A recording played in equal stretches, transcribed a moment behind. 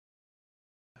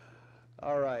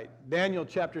All right, Daniel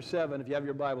chapter 7, if you have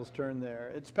your Bibles, turn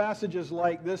there. It's passages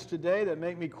like this today that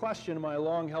make me question my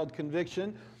long-held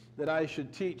conviction that I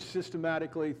should teach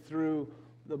systematically through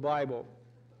the Bible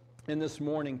in this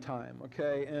morning time,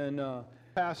 okay? And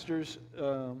pastors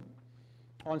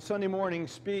on Sunday morning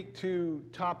speak to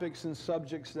topics and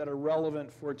subjects that are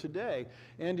relevant for today.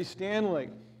 Andy Stanley,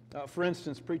 for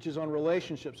instance, preaches on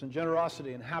relationships and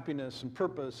generosity and happiness and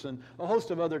purpose and a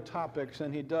host of other topics,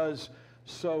 and he does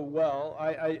so well.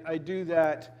 I do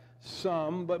that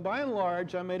some, but by and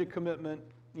large, I made a commitment,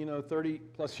 30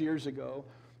 plus years ago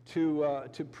to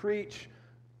preach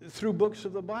through books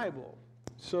of the Bible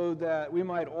so that we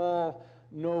might all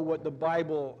know what the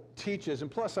Bible teaches.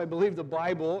 And plus, I believe the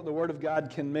Bible, the Word of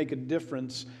God, can make a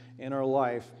difference in our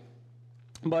life.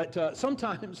 But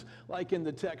sometimes, like in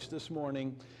the text this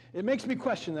morning, it makes me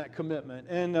question that commitment.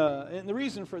 And the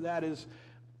reason for that is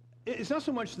it's not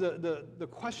so much the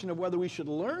question of whether we should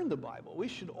learn the Bible. We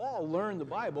should all learn the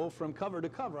Bible from cover to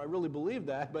cover. I really believe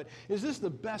that. But is this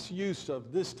the best use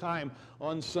of this time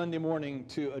on Sunday morning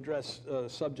to address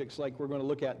subjects like we're going to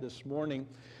look at this morning?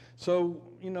 So,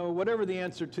 whatever the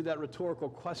answer to that rhetorical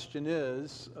question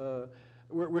is,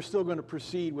 we're still going to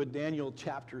proceed with Daniel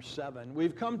chapter 7.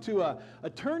 We've come to a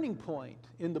turning point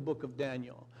in the book of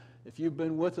Daniel. If you've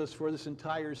been with us for this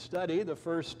entire study, the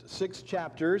first 6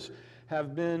 chapters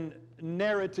have been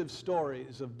narrative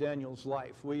stories of Daniel's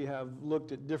life. We have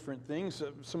looked at different things.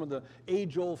 Some of the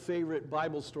age-old favorite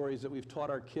Bible stories that we've taught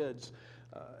our kids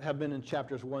have been in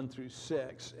chapters 1 through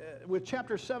 6. With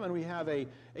chapter 7, we have a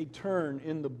turn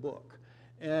in the book.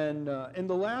 And in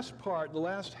the last part, the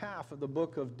last half of the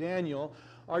book of Daniel,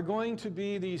 are going to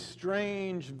be these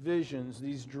strange visions,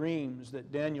 these dreams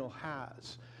that Daniel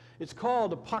has. It's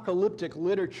called apocalyptic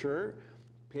literature,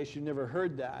 in case you've never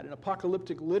heard that. And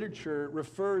apocalyptic literature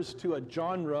refers to a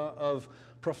genre of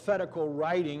prophetical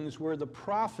writings where the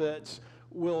prophets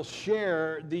will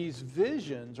share these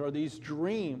visions or these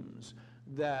dreams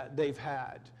that they've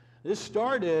had. This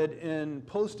started in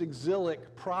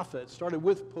post-exilic prophets, started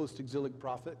with post-exilic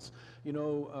prophets,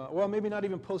 well, maybe not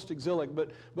even post-exilic,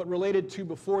 but related to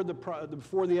before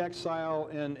the exile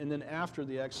and then after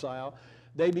the exile.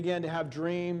 They began to have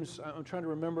dreams. I'm trying to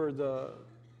remember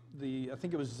I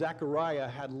think it was Zechariah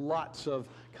had lots of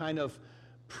kind of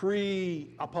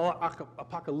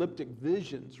pre-apocalyptic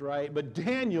visions, right? But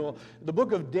Daniel, the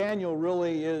book of Daniel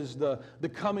really is the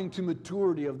coming to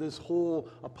maturity of this whole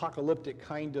apocalyptic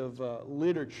kind of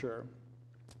literature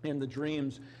and the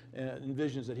dreams and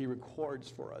visions that he records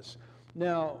for us.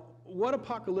 Now, what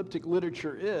apocalyptic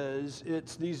literature is,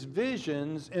 it's these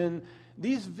visions, and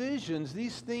these visions,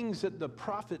 these things that the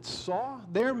prophets saw,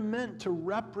 they're meant to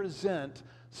represent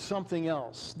something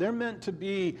else. They're meant to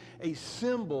be a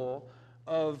symbol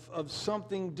of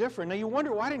something different. Now you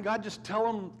wonder, why didn't God just tell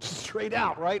them straight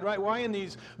out, right? Why in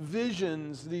these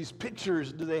visions, these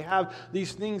pictures, do they have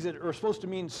these things that are supposed to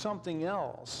mean something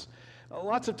else?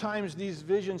 Lots of times these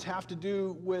visions have to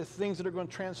do with things that are going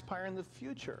to transpire in the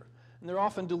future. And they're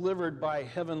often delivered by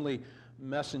heavenly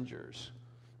messengers.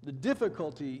 The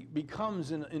difficulty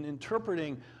becomes in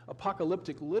interpreting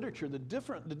apocalyptic literature, the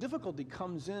difficulty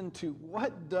comes into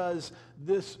what does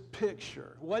this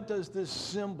picture, what does this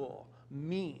symbol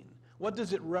mean? What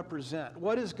does it represent?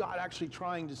 What is God actually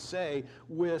trying to say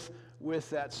with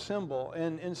that symbol?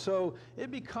 And so it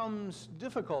becomes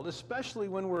difficult, especially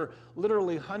when we're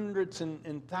literally hundreds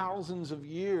and thousands of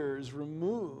years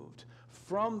removed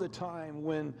from the time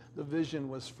when the vision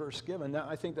was first given. Now,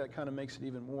 I think that kind of makes it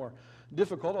even more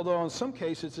difficult, although in some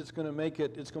cases it's going to make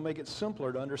it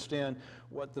simpler to understand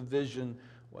what the vision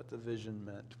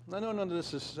meant. I know none of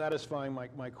this is satisfying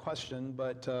my question,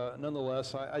 but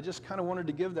nonetheless, I just kind of wanted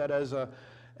to give that as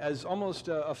almost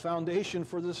a foundation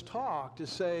for this talk, to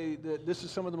say that this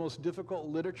is some of the most difficult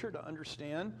literature to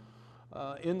understand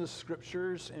in the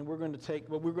Scriptures, and we're going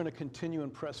to continue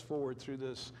and press forward through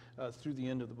this through the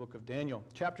end of the book of Daniel.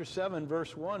 Chapter 7,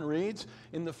 verse 1 reads,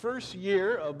 "In the first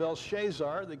year of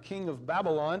Belshazzar, the king of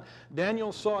Babylon,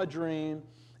 Daniel saw a dream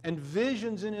and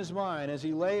visions in his mind as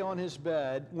he lay on his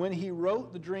bed, when he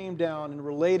wrote the dream down and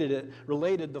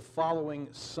related the following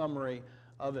summary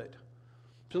of it."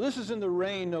 So this is in the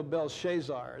reign of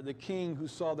Belshazzar, the king who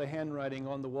saw the handwriting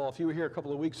on the wall. If you were here a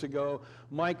couple of weeks ago,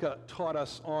 Micah taught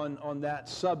us on that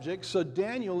subject. So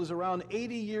Daniel is around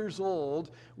 80 years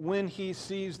old when he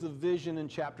sees the vision in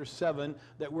chapter 7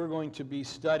 that we're going to be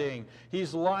studying.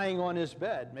 He's lying on his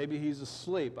bed. Maybe he's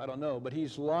asleep, I don't know. But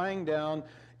he's lying down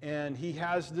and he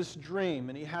has this dream,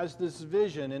 and he has this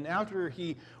vision, and after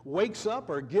he wakes up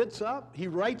or gets up, he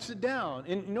writes it down.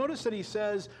 And notice that he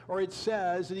says, or it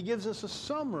says, that he gives us a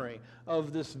summary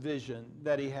of this vision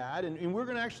that he had. And we're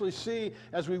going to actually see,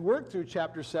 as we work through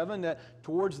chapter 7, that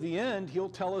towards the end, he'll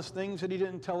tell us things that he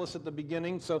didn't tell us at the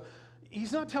beginning. So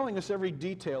he's not telling us every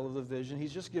detail of the vision.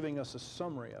 He's just giving us a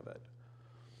summary of it.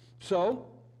 So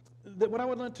what I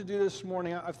would like to do this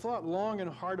morning, I've thought long and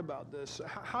hard about this.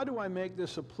 How do I make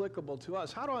this applicable to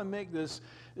us? How do I make this,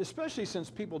 especially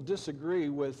since people disagree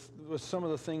with some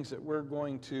of the things that we're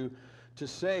going to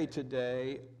say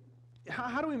today,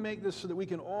 how do we make this so that we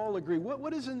can all agree?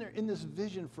 What is in there in this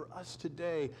vision for us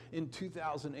today in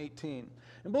 2018?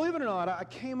 And believe it or not, I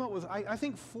came up with, I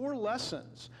think, 4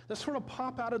 lessons that sort of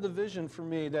pop out of the vision for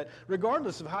me, that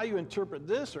regardless of how you interpret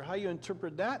this or how you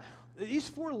interpret that, these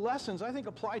 4 lessons, I think,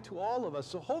 apply to all of us.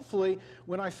 So hopefully,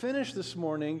 when I finish this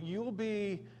morning, you'll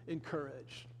be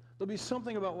encouraged. There'll be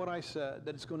something about what I said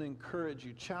that is going to encourage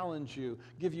you, challenge you,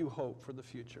 give you hope for the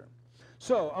future.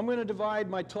 So I'm going to divide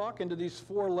my talk into these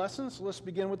 4 lessons. Let's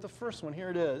begin with the first one. Here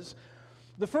it is.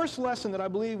 The first lesson that I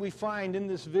believe we find in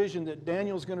this vision that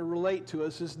Daniel's going to relate to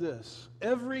us is this: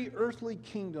 every earthly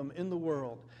kingdom in the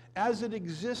world, as it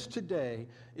exists today,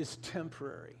 is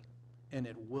temporary, and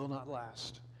it will not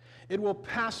last. It will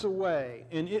pass away,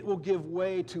 and it will give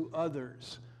way to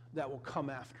others that will come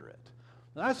after it.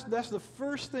 Now, that's the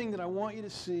first thing that I want you to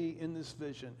see in this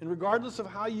vision. And regardless of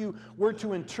how you were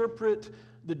to interpret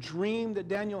the dream that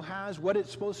Daniel has, what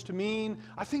it's supposed to mean,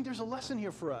 I think there's a lesson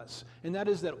here for us. And that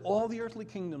is that all the earthly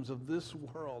kingdoms of this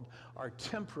world are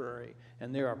temporary,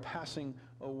 and they are passing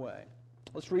away.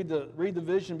 Let's read the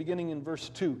vision beginning in verse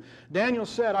 2. Daniel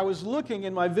said, I was looking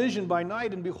in my vision by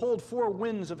night, and behold, 4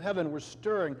 winds of heaven were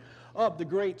stirring up the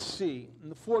great sea. And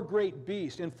the 4 great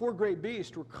beasts,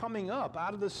 were coming up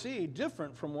out of the sea,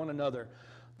 different from one another.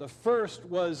 The first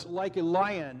was like a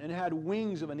lion and had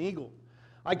wings of an eagle.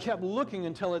 I kept looking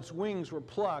until its wings were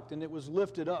plucked, and it was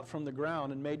lifted up from the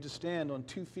ground and made to stand on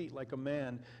 2 feet like a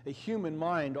man. A human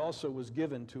mind also was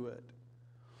given to it.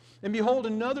 And behold,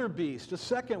 another beast, a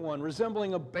second one,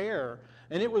 resembling a bear,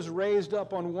 and it was raised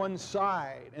up on one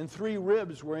side, and 3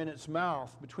 ribs were in its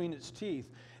mouth between its teeth.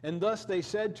 And thus they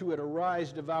said to it,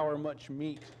 Arise, devour much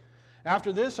meat.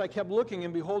 After this I kept looking,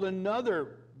 and behold,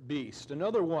 another beast,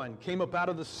 another one, came up out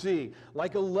of the sea,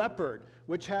 like a leopard,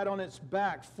 which had on its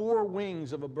back 4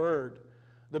 wings of a bird.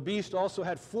 The beast also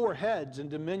had 4 heads,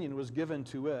 and dominion was given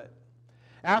to it.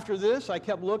 After this I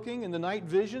kept looking in the night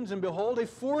visions, and behold, a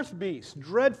 4th beast,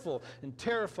 dreadful and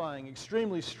terrifying,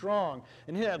 extremely strong,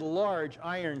 and it had large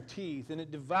iron teeth, and it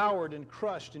devoured and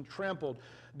crushed and trampled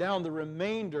down the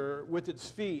remainder with its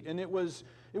feet. And it was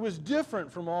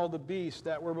different from all the beasts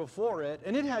that were before it,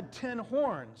 and it had 10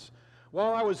 horns.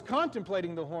 While I was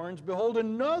contemplating the horns, behold,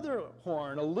 another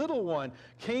horn, a little one,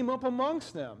 came up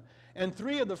amongst them. And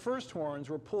 3 of the first horns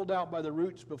were pulled out by the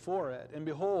roots before it. And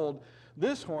behold,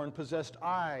 this horn possessed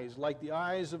eyes like the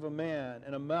eyes of a man,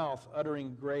 and a mouth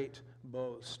uttering great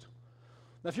boast.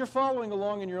 Now, if you're following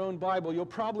along in your own Bible, you'll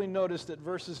probably notice that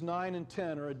verses 9 and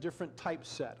 10 are a different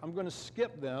typeset. I'm going to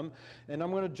skip them, and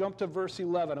I'm going to jump to verse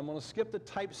 11. I'm going to skip the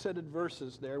typesetted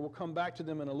verses there. We'll come back to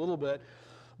them in a little bit.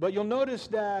 But you'll notice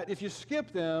that if you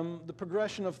skip them, the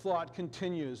progression of thought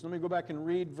continues. Let me go back and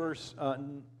read verse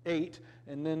 8,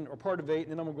 or part of 8,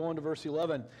 and then I'm going to go into verse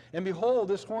 11. And behold,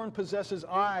 this horn possesses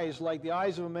eyes like the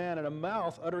eyes of a man, and a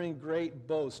mouth uttering great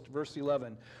boast. Verse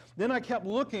 11. Then I kept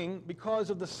looking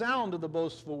because of the sound of the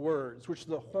boastful words, which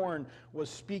the horn was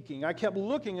speaking. I kept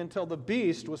looking until the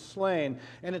beast was slain,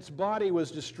 and its body was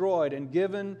destroyed and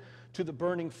given to the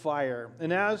burning fire.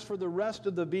 And as for the rest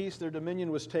of the beasts, their dominion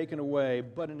was taken away,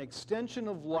 but an extension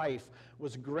of life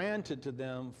was granted to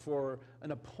them for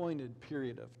an appointed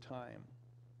period of time.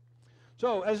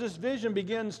 So, as this vision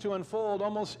begins to unfold,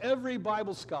 almost every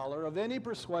Bible scholar of any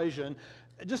persuasion,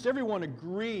 just everyone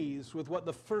agrees with what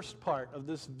the first part of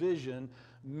this vision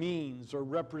means or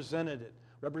represented.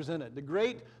 The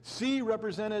great sea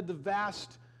represented the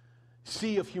vast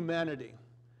sea of humanity.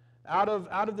 Out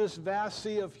of this vast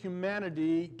sea of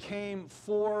humanity came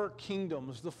 4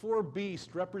 kingdoms. The 4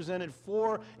 beasts represented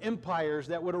 4 empires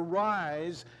that would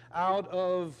arise out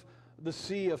of the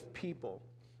sea of people.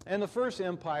 And the first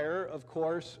empire, of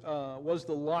course, was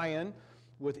the lion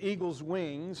with eagle's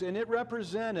wings, and it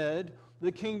represented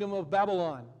the kingdom of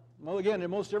Babylon. Well, again,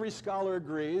 most every scholar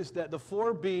agrees that the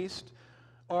 4 beasts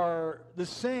are the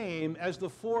same as the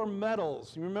 4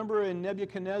 metals. You remember in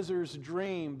Nebuchadnezzar's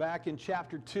dream back in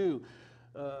chapter 2,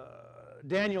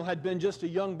 Daniel had been just a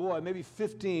young boy, maybe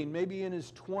 15, maybe in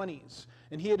his 20s.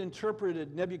 And he had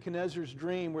interpreted Nebuchadnezzar's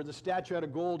dream where the statue had a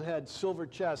gold head, silver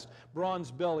chest, bronze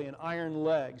belly, and iron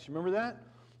legs. You remember that?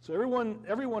 So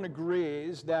everyone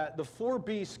agrees that the four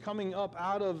beasts coming up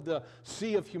out of the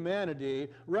sea of humanity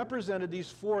represented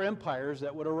these four empires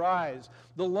that would arise.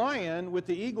 The lion with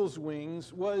the eagle's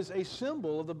wings was a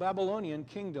symbol of the Babylonian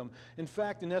kingdom. In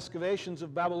fact, in excavations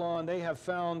of Babylon, they have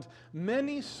found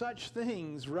many such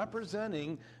things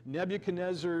representing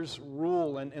Nebuchadnezzar's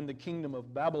rule and the kingdom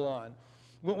of Babylon.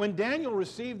 When Daniel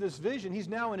received this vision, he's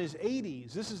now in his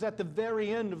 80s. This is at the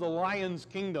very end of the lion's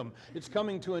kingdom. It's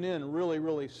coming to an end really,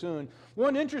 really soon.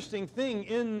 One interesting thing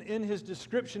in his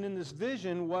description in this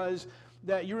vision was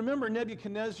that you remember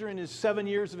Nebuchadnezzar in his 7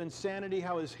 years of insanity,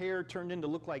 how his hair turned into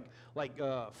look like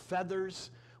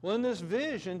feathers. Well, in this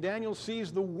vision, Daniel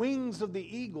sees the wings of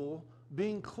the eagle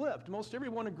being clipped. Most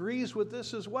everyone agrees with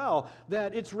this as well,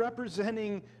 that it's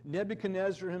representing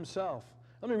Nebuchadnezzar himself.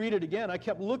 Let me read it again. I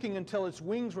kept looking until its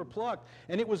wings were plucked,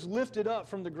 and it was lifted up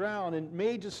from the ground and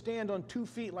made to stand on 2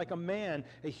 feet like a man.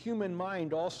 A human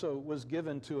mind also was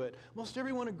given to it. Most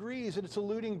everyone agrees that it's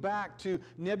alluding back to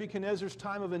Nebuchadnezzar's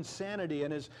time of insanity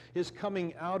and his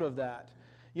coming out of that.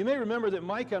 You may remember that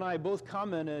Micah and I both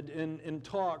commented in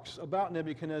talks about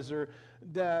Nebuchadnezzar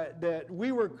that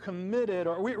we were committed,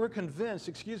 or we were convinced,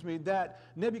 that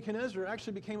Nebuchadnezzar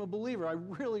actually became a believer. I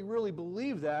really, really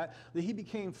believe that he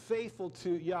became faithful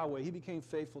to Yahweh. He became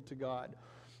faithful to God.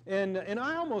 And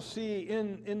I almost see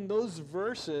in those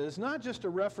verses, not just a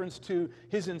reference to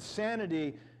his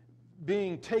insanity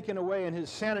being taken away and his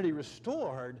sanity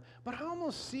restored, but I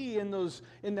almost see in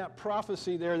that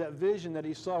prophecy there, that vision that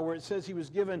he saw, where it says he was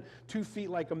given 2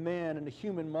 feet like a man and a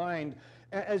human mind,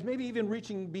 as maybe even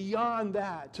reaching beyond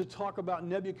that to talk about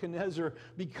Nebuchadnezzar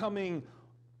becoming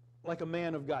like a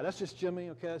man of God. That's just Jimmy,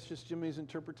 okay? That's just Jimmy's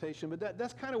interpretation, but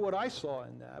that's kind of what I saw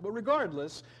in that. But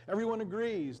regardless, everyone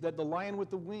agrees that the lion with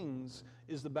the wings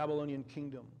is the Babylonian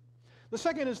kingdom. The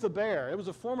second is the bear. It was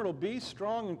a formidable beast,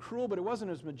 strong and cruel, but it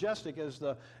wasn't as majestic as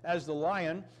the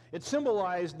lion. It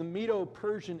symbolized the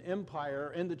Medo-Persian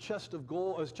Empire and the chest of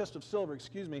silver,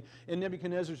 in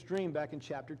Nebuchadnezzar's dream back in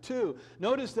chapter 2.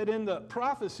 Notice that in the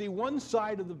prophecy, one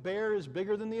side of the bear is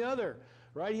bigger than the other.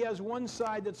 Right? He has one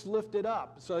side that's lifted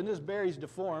up. So in this bear, he's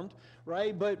deformed,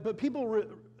 right? But people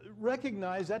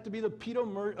recognize that to be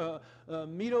the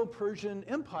Medo-Persian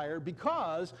Empire,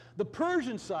 because the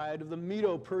Persian side of the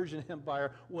Medo-Persian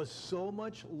Empire was so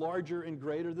much larger and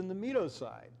greater than the Medo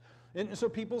side. And so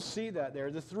people see that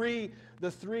there. The three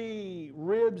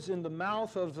ribs in the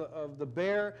mouth of the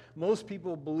bear, most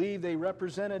people believe they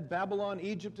represented Babylon,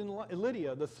 Egypt, and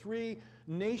Lydia, the three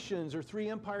nations or three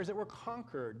empires that were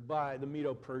conquered by the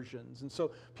Medo-Persians. And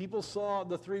so people saw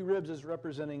the three ribs as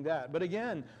representing that. But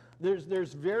again,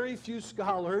 there's very few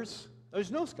scholars.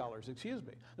 There's no scholars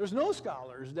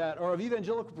that are of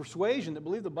evangelical persuasion that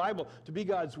believe the Bible to be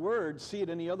God's word see it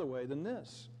any other way than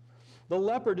this. The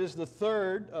leopard is the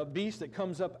third beast that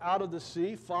comes up out of the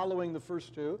sea, following the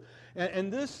first two.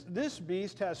 And this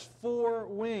beast has 4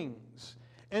 wings.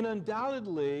 And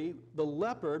undoubtedly, the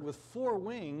leopard with 4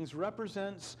 wings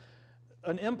represents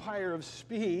an empire of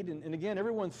speed. And again,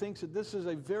 everyone thinks that this is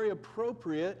a very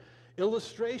appropriate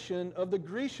illustration of the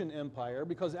Grecian Empire,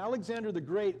 because Alexander the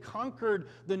Great conquered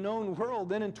the known world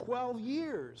then in 12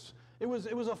 years. It was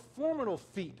a formidable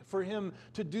feat for him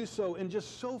to do so in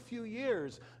just so few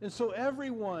years. And so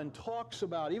everyone talks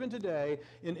about, even today,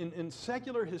 in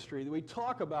secular history, that we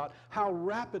talk about how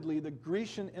rapidly the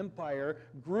Grecian Empire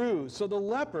grew. So the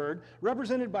leopard,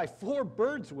 represented by 4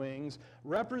 birds' wings,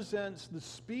 represents the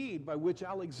speed by which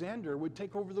Alexander would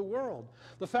take over the world.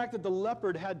 The fact that the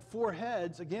leopard had 4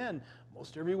 heads, again,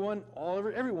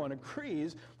 everyone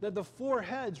agrees that the 4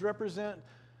 heads represent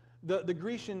the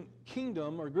Grecian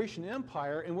kingdom or Grecian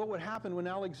empire and what would happen when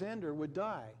Alexander would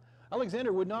die.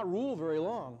 Alexander would not rule very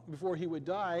long before he would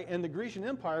die, and the Grecian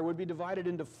empire would be divided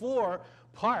into 4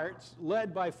 parts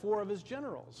led by 4 of his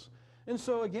generals. And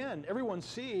so again, everyone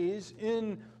sees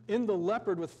in the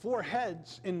leopard with 4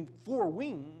 heads and 4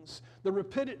 wings the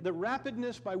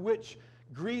rapidness by which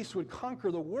Greece would conquer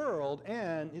the world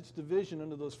and its division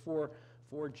into those four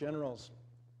generals.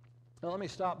 Now let me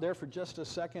stop there for just a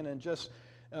second and just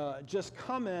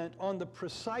comment on the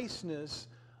preciseness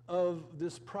of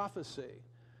this prophecy.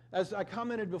 As I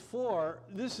commented before,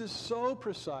 this is so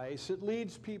precise, it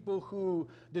leads people who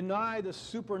deny the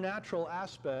supernatural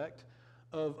aspect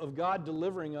of God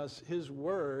delivering us His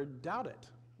Word doubt it.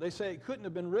 They say it couldn't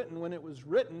have been written when it was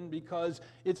written because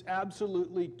it's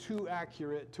absolutely too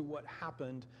accurate to what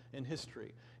happened in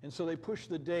history. And so they push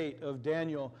the date of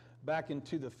Daniel back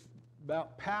into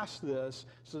past this,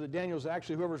 so that Daniel's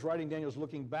actually, whoever's writing Daniel's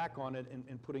looking back on it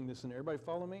and putting this in there. Everybody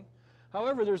follow me?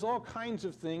 However, there's all kinds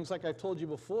of things, like I've told you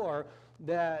before,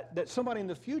 that somebody in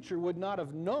the future would not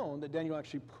have known that Daniel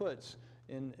actually puts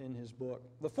in his book.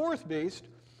 The fourth beast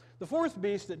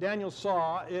that Daniel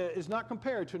saw is not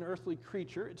compared to an earthly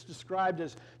creature. It's described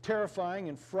as terrifying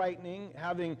and frightening,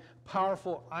 having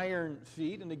powerful iron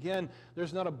feet. And again,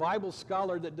 there's not a Bible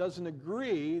scholar that doesn't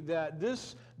agree that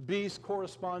this beast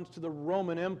corresponds to the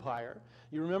Roman Empire.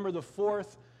 You remember the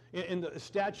fourth, in the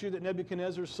statue that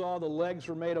Nebuchadnezzar saw, the legs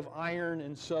were made of iron,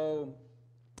 and so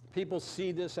people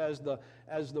see this as the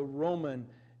Roman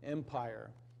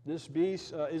Empire. This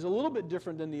beast is a little bit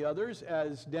different than the others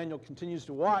as Daniel continues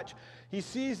to watch. He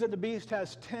sees that the beast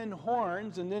has 10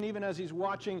 horns, and then even as he's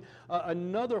watching,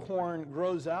 another horn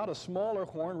grows out, a smaller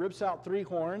horn, rips out 3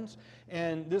 horns,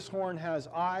 and this horn has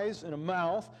eyes and a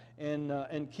mouth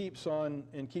and keeps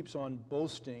on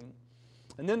boasting.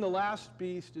 And then the last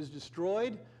beast is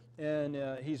destroyed, and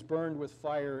he's burned with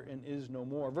fire and is no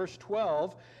more. Verse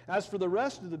 12, as for the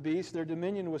rest of the beasts, their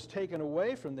dominion was taken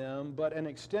away from them, but an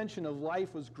extension of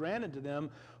life was granted to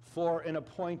them for an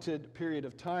appointed period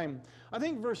of time. I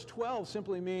think verse 12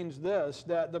 simply means this,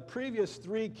 that the previous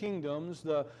 3 kingdoms,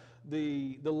 the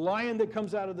lion that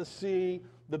comes out of the sea,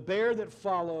 the bear that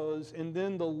follows, and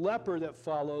then the leper that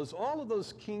follows, all of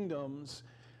those kingdoms,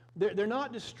 they're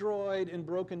not destroyed and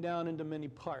broken down into many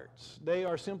parts. They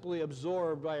are simply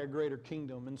absorbed by a greater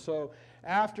kingdom. And so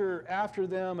after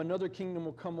them, another kingdom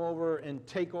will come over and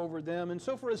take over them. And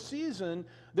so for a season,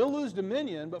 they'll lose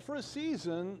dominion, but for a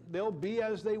season, they'll be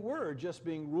as they were, just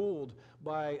being ruled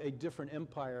by a different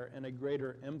empire and a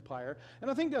greater empire.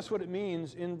 And I think that's what it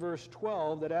means in verse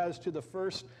 12, that as to the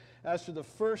first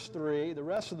 3, the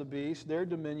rest of the beasts, their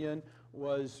dominion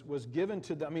was given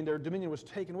to them. I mean, their dominion was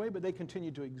taken away, but they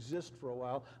continued to exist for a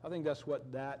while. I think that's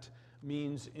what that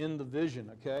means in the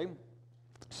vision, okay?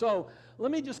 So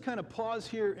let me just kind of pause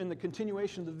here in the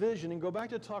continuation of the vision and go back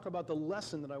to talk about the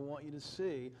lesson that I want you to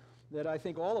see, that I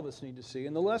think all of us need to see.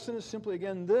 And the lesson is simply,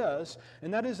 again, this,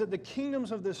 and that is that the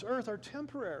kingdoms of this earth are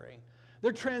temporary.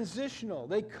 They're transitional.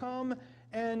 They come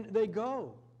and they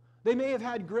go. They may have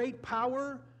had great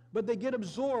power, but they get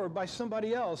absorbed by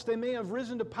somebody else. They may have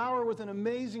risen to power with an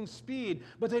amazing speed,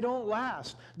 but they don't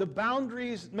last. The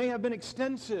boundaries may have been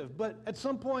extensive, but at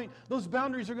some point, those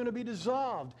boundaries are going to be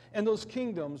dissolved, and those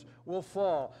kingdoms will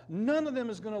fall. None of them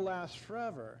is going to last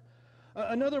forever.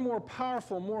 Another more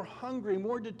powerful, more hungry,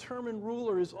 more determined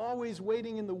ruler is always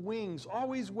waiting in the wings,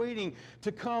 always waiting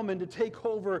to come and to take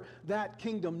over that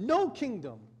kingdom. No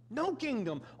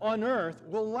kingdom on earth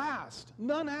will last.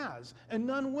 None has, and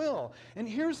none will. And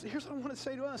here's what I want to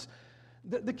say to us.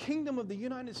 The kingdom of the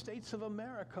United States of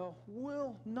America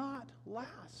will not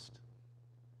last.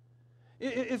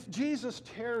 If Jesus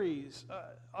tarries,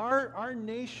 our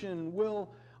nation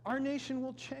will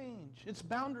change. Its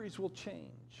boundaries will change.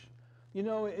 You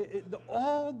know,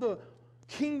 all the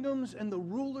kingdoms and the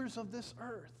rulers of this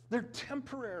earth, they're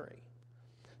temporary.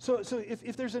 So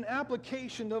if there's an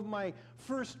application of my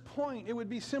first point, it would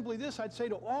be simply this. I'd say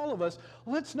to all of us,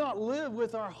 let's not live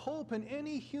with our hope in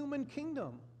any human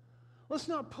kingdom. Let's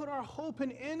not put our hope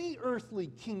in any earthly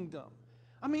kingdom.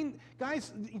 I mean,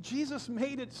 guys, Jesus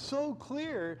made it so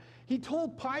clear. He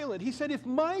told Pilate, he said, if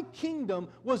my kingdom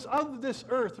was of this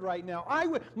earth right now,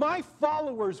 my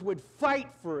followers would fight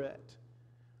for it.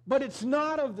 But it's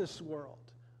not of this world.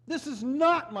 This is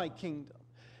not my kingdom.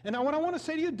 And what I want to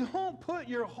say to you, don't put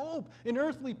your hope in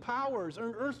earthly powers or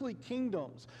in earthly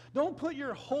kingdoms. Don't put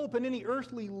your hope in any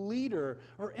earthly leader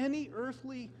or any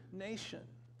earthly nation.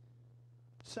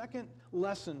 Second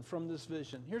lesson from this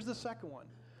vision. Here's the second one.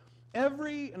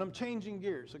 And I'm changing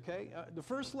gears, okay? The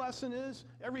first lesson is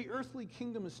every earthly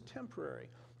kingdom is temporary.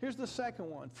 Here's the second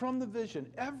one. From the vision,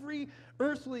 every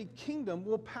earthly kingdom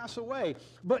will pass away.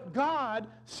 But God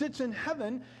sits in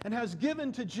heaven and has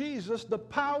given to Jesus the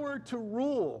power to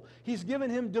rule. He's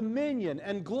given him dominion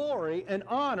and glory and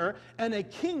honor and a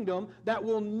kingdom that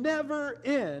will never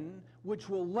end, which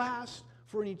will last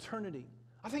for an eternity.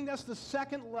 I think that's the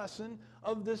second lesson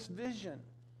of this vision.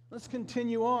 Let's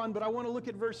continue on, but I want to look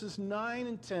at verses 9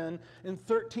 and 10 and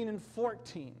 13 and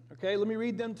 14. Okay, let me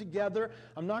read them together.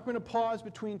 I'm not going to pause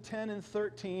between 10 and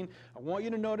 13. I want you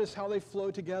to notice how they flow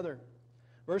together.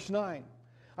 Verse 9,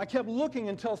 I kept looking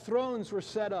until thrones were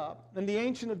set up, and the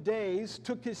Ancient of Days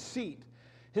took his seat.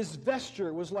 His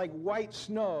vesture was like white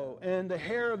snow, and the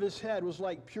hair of his head was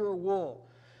like pure wool.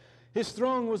 His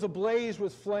throne was ablaze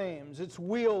with flames. Its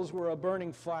wheels were a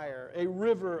burning fire. A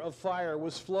river of fire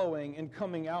was flowing and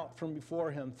coming out from before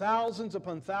him. Thousands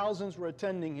upon thousands were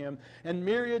attending him, and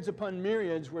myriads upon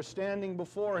myriads were standing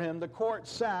before him. The court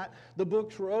sat, the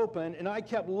books were open, and I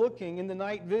kept looking in the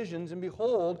night visions, and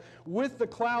behold, with the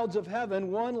clouds of heaven,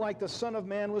 one like the Son of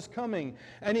Man was coming.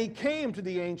 And he came to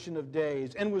the Ancient of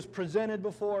Days, and was presented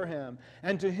before him.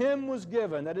 And to him was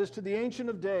given, that is to the Ancient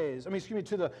of Days,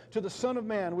 to the Son of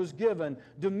Man was given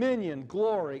dominion,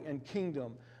 glory, and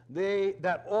kingdom,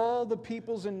 that all the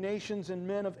peoples and nations and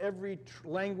men of every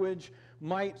language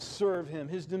might serve him.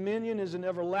 His dominion is an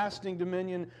everlasting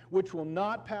dominion which will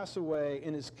not pass away,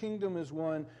 and his kingdom is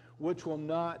one which will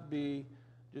not be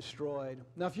destroyed.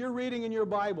 Now, if you're reading in your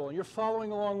Bible and you're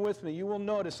following along with me, you will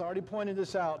notice, I already pointed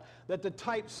this out, that the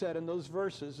typeset in those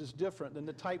verses is different than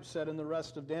the typeset in the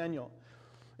rest of Daniel.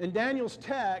 In Daniel's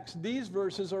text, these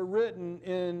verses are written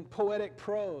in poetic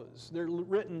prose. They're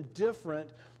written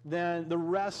different than the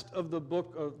rest of the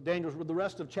book of Daniel, the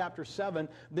rest of chapter 7.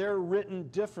 They're written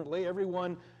differently.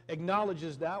 Everyone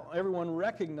acknowledges that. Everyone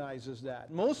recognizes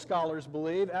that. Most scholars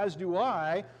believe, as do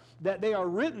I, that they are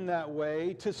written that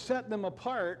way to set them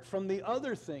apart from the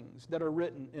other things that are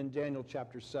written in Daniel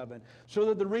chapter 7, so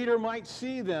that the reader might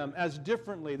see them as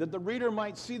differently, that the reader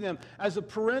might see them as a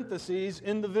parenthesis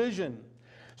in the vision.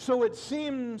 So it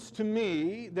seems to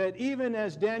me that even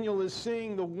as Daniel is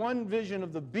seeing the one vision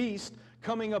of the beast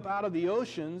coming up out of the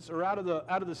oceans or out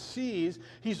of the seas,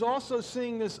 he's also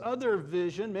seeing this other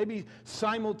vision, maybe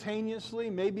simultaneously,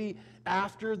 maybe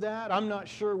after that. I'm not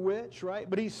sure which, right?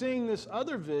 But he's seeing this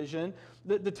other vision.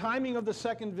 The timing of the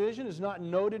second vision is not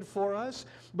noted for us,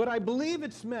 but I believe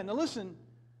it's meant. Now listen,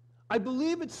 I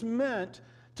believe it's meant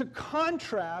to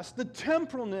contrast the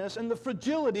temporalness and the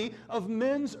fragility of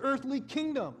men's earthly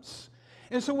kingdoms.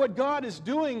 And so what God is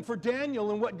doing for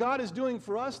Daniel and what God is doing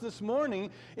for us this morning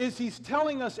is he's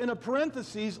telling us in a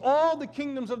parenthesis, all the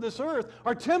kingdoms of this earth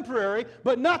are temporary,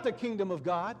 but not the kingdom of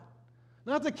God,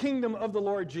 not the kingdom of the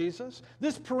Lord Jesus.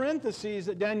 This parenthesis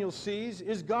that Daniel sees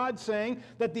is God saying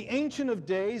that the Ancient of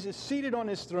Days is seated on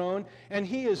his throne and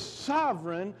he is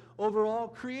sovereign over all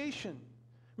creation.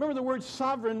 Remember, the word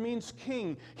sovereign means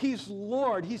king. He's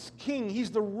Lord. He's king. He's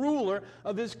the ruler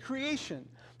of his creation.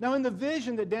 Now, in the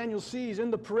vision that Daniel sees, in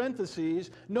the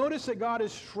parentheses, notice that God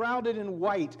is shrouded in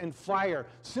white and fire,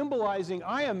 symbolizing,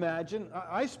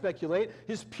 I speculate,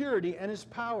 his purity and his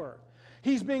power.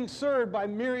 He's being served by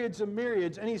myriads and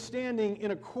myriads, and he's standing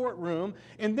in a courtroom.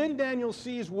 And then Daniel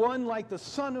sees one like the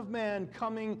Son of Man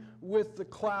coming with the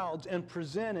clouds and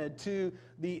presented to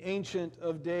the Ancient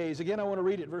of Days. Again, I want to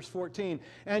read it, verse 14.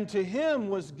 And to him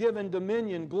was given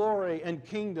dominion, glory, and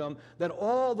kingdom, that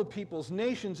all the peoples,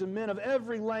 nations, and men of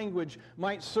every language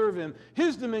might serve him.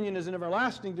 His dominion is an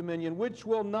everlasting dominion which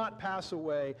will not pass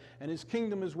away, and his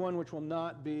kingdom is one which will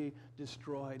not be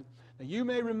destroyed. Now, you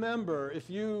may remember, if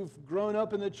you've grown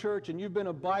up in the church and you've been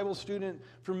a Bible student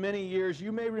for many years,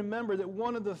 you may remember that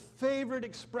one of the favorite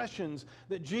expressions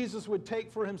that Jesus would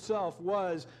take for himself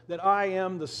was that I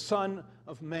am the Son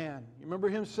of Man. You remember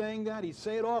him saying that? He'd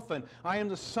say it often. I am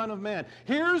the Son of Man.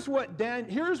 Here's what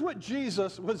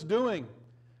Jesus was doing.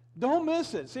 Don't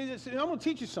miss it. See, I'm going to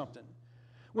teach you something.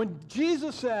 When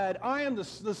Jesus said, I am the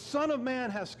Son of Man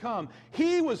has come,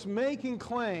 he was making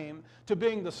claim to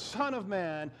being the Son of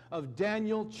Man of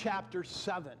Daniel chapter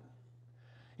 7.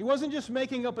 He wasn't just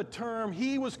making up a term.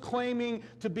 He was claiming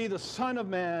to be the Son of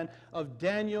Man of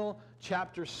Daniel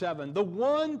chapter 7. The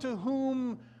one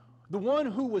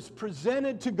who was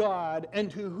presented to God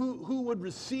and who would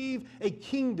receive a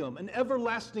kingdom, an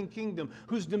everlasting kingdom,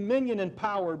 whose dominion and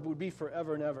power would be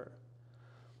forever and ever.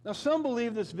 Now, some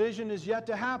believe this vision is yet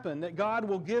to happen, that God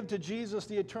will give to Jesus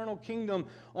the eternal kingdom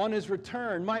on his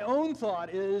return. My own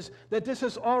thought is that this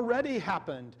has already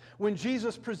happened when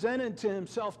Jesus presented to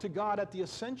himself to God at the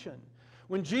ascension.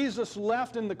 When Jesus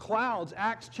left in the clouds,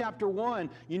 Acts chapter 1,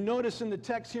 you notice in the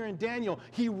text here in Daniel,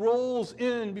 he rolls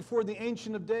in before the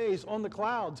Ancient of Days on the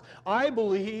clouds. I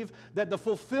believe that the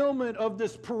fulfillment of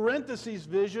this parentheses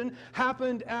vision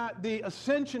happened at the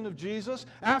ascension of Jesus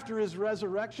after his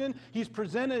resurrection. He's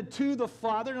presented to the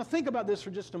Father. Now think about this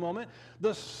for just a moment.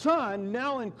 The Son,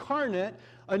 now incarnate,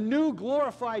 a new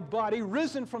glorified body,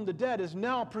 risen from the dead, is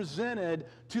now presented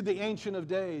to the Ancient of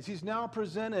Days. He's now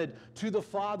presented to the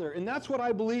Father. And that's what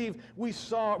I believe we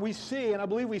see, and I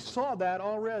believe we saw that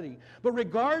already. But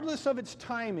regardless of its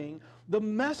timing, the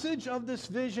message of this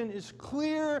vision is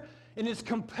clear and it's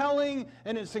compelling,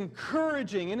 and it's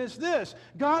encouraging, and it's this: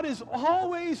 God is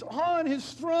always on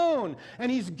his throne,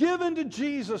 and he's given to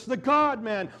Jesus, the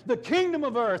God-man, the kingdom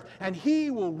of earth, and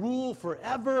he will rule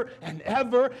forever and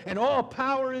ever, and all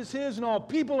power is his, and all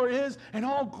people are his, and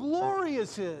all glory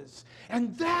is his.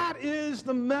 And that is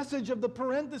the message of the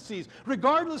parentheses.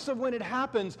 Regardless of when it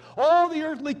happens, all the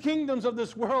earthly kingdoms of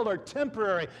this world are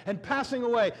temporary and passing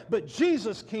away, but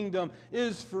Jesus' kingdom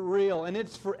is for real, and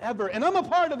it's forever, and I'm a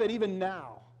part of it even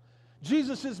now.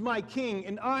 Jesus is my king,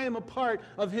 and I am a part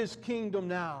of his kingdom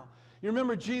now. You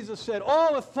remember Jesus said,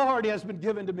 all authority has been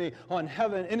given to me on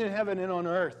heaven, and in heaven and on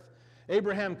earth.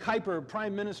 Abraham Kuyper,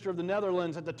 Prime Minister of the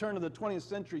Netherlands at the turn of the 20th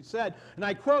century, said, and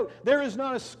I quote, "There is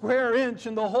not a square inch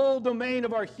in the whole domain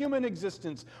of our human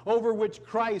existence over which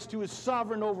Christ, who is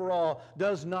sovereign over all,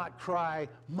 does not cry,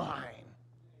 mine."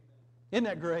 Isn't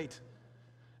that great?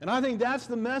 And I think that's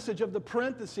the message of the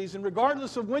parentheses. And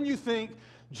regardless of when you think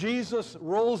Jesus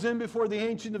rolls in before the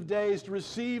Ancient of Days to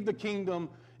receive the kingdom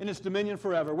in its dominion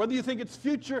forever, whether you think it's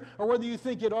future or whether you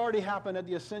think it already happened at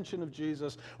the ascension of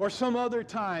Jesus or some other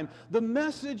time, the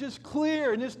message is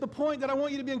clear, and it's the point that I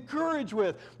want you to be encouraged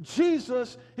with.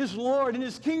 Jesus is Lord, and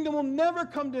his kingdom will never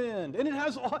come to end. And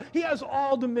he has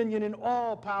all dominion and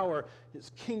all power.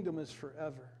 His kingdom is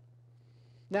forever.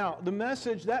 Now, the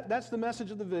message, that's the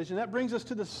message of the vision. That brings us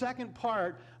to the second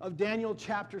part of Daniel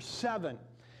chapter 7.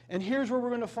 And here's where we're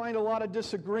going to find a lot of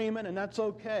disagreement, and that's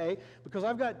okay, because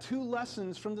I've got two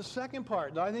lessons from the second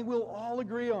part that I think we'll all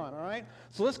agree on, all right?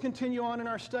 So let's continue on in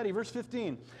our study. Verse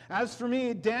 15. "As for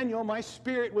me, Daniel, my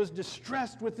spirit was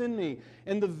distressed within me,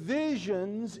 and the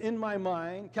visions in my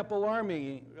mind kept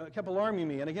alarming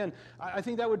me." And again, I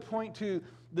think that would point to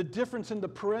the difference in the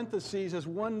parentheses as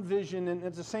one vision, and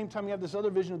at the same time you have this other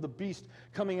vision of the beast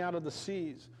coming out of the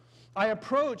seas. "I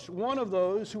approached one of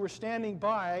those who were standing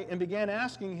by and began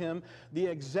asking him the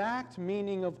exact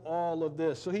meaning of all of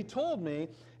this. So he told me,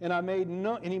 and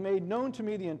he made known to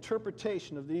me the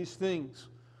interpretation of these things."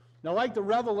 Now, like the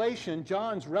revelation,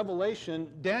 John's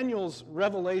revelation, Daniel's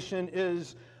revelation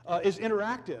is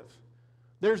interactive.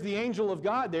 There's the angel of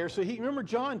God there. So remember,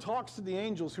 John talks to the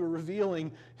angels who are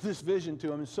revealing this vision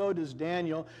to him, and so does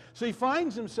Daniel. So he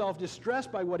finds himself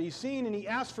distressed by what he's seen, and he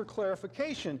asks for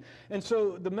clarification. And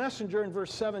so the messenger in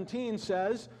verse 17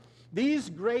 says,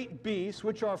 "These great beasts,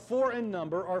 which are four in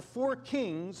number, are four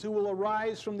kings who will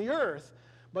arise from the earth.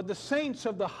 But the saints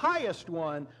of the highest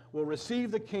one will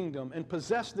receive the kingdom and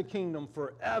possess the kingdom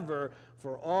forever,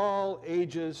 for all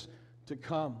ages to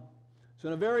come." So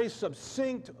in a very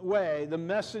succinct way, the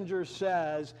messenger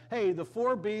says, hey, the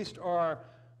four beasts are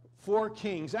four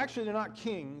kings. Actually, they're not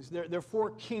kings. They're four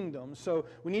kingdoms. So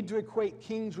we need to equate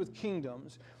kings with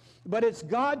kingdoms. But it's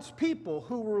God's people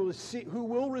who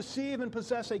will receive and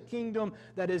possess a kingdom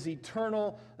that is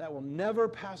eternal, that will never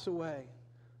pass away.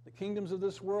 The kingdoms of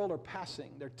this world are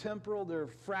passing. They're temporal, they're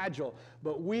fragile.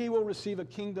 But we will receive a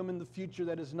kingdom in the future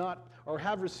that is not, or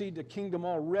have received a kingdom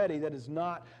already that is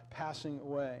not passing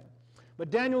away. But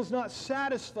Daniel's not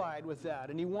satisfied with that,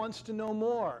 and he wants to know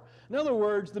more. In other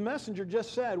words, the messenger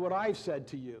just said what I've said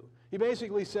to you. He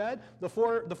basically said, the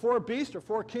four beasts or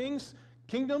four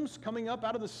kingdoms coming up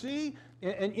out of the sea,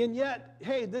 and yet,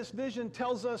 hey, this vision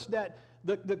tells us that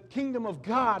the kingdom of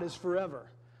God is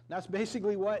forever. That's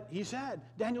basically what he said.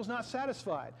 Daniel's not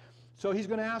satisfied. So he's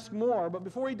going to ask more. But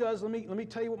before he does, let me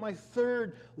tell you what my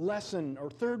third lesson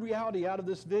or third reality out of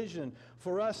this vision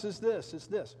for us is this. It's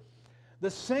this. The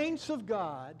saints of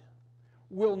God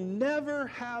will never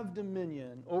have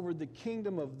dominion over the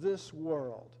kingdom of this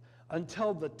world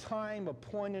until the time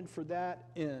appointed for that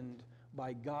end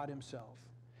by God himself.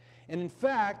 And in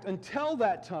fact, until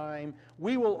that time,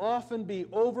 we will often be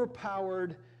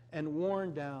overpowered and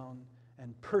worn down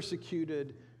and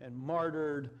persecuted and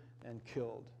martyred and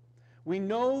killed. We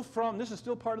know from, this is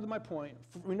still part of my point,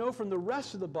 we know from the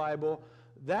rest of the Bible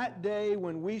that day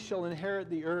when we shall inherit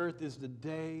the earth is the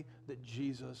day that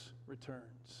Jesus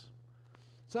returns.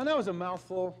 So I know it's a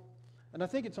mouthful, and I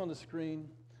think it's on the screen.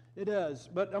 It is,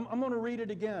 but I'm going to read it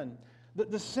again.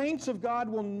 The saints of God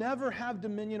will never have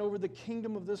dominion over the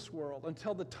kingdom of this world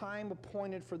until the time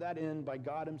appointed for that end by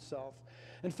God himself.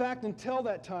 In fact, until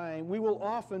that time, we will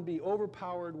often be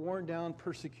overpowered, worn down,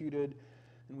 persecuted,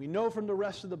 and we know from the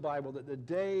rest of the Bible that the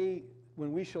day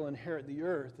when we shall inherit the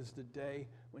earth is the day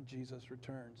when Jesus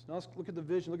returns. Now let's look at the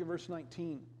vision. Look at verse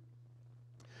 19.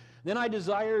 Then I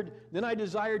desired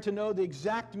to know the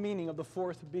exact meaning of the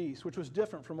fourth beast, which was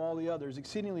different from all the others,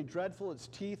 exceedingly dreadful, its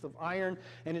teeth of iron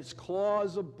and its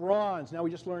claws of bronze. Now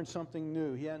we just learned something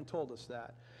new. He hadn't told us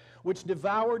that. Which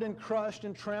devoured and crushed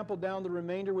and trampled down the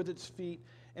remainder with its feet,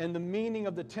 and the meaning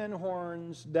of the 10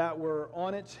 horns that were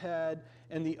on its head,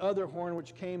 and the other horn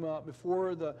which came up,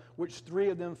 before which three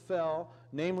of them fell,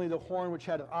 namely the horn which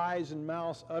had eyes and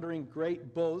mouths uttering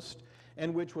great boast,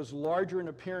 and which was larger in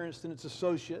appearance than its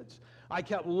associates. I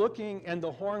kept looking, and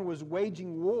the horn was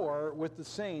waging war with the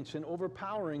saints and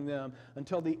overpowering them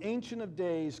until the Ancient of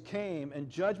Days came, and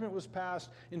judgment was passed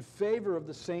in favor of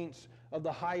the saints of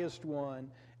the highest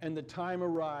one, and the time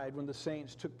arrived when the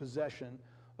saints took possession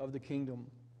of the kingdom.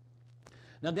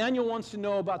 Now, Daniel wants to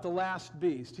know about the last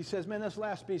beast. He says, man, this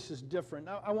last beast is different.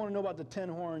 I want to know about the 10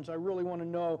 horns. I really want to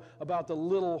know about the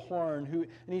little horn.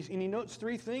 And he notes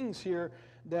three things here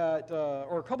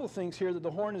or a couple of things here that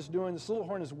the horn is doing. This little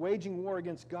horn is waging war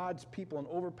against God's people and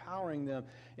overpowering them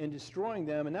and destroying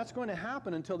them. And that's going to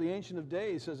happen until the Ancient of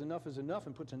Days says enough is enough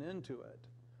and puts an end to it.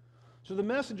 So the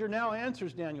messenger now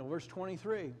answers Daniel, verse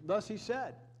 23. Thus he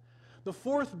said, the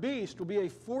fourth beast will be a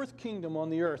fourth kingdom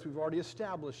on the earth. We've already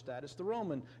established that. It's the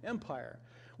Roman Empire,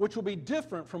 which will be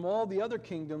different from all the other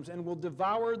kingdoms and will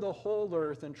devour the whole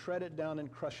earth and tread it down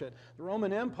and crush it. The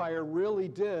Roman Empire really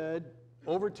did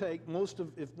overtake most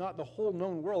of, if not the whole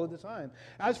known world at the time.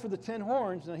 As for the 10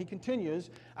 horns, now he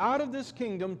continues, out of this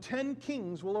kingdom 10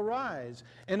 kings will arise,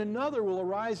 and another will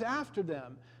arise after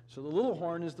them. So the little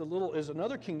horn is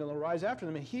another kingdom that will rise after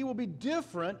them, and he will be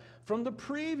different from the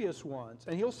previous ones.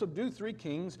 And he'll subdue 3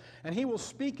 kings, and he will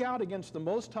speak out against the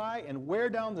Most High and wear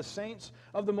down the saints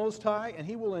of the Most High, and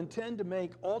he will intend to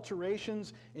make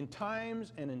alterations in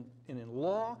times and in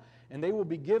law, and they will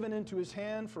be given into his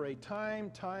hand for a time,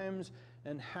 times,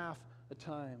 and half a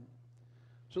time.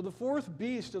 So the fourth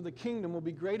beast of the kingdom will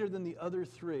be greater than the other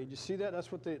 3. Do you see that?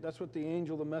 That's what the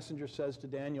angel, the messenger, says to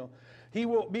Daniel. He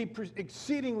will be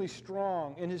exceedingly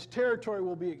strong, and his territory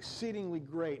will be exceedingly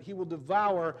great. He will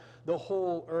devour the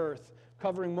whole earth,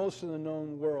 covering most of the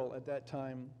known world at that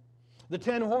time. The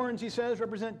 10 horns, he says,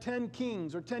 represent 10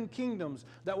 kings or 10 kingdoms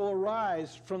that will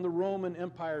arise from the Roman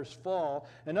Empire's fall.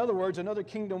 In other words, another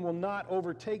kingdom will not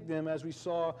overtake them as we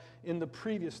saw in the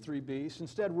previous 3 beasts.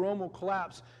 Instead, Rome will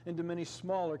collapse into many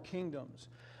smaller kingdoms.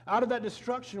 Out of that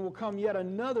destruction will come yet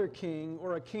another king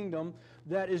or a kingdom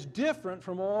that is different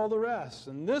from all the rest.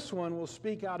 And this one will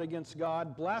speak out against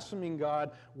God, blaspheming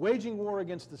God, waging war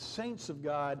against the saints of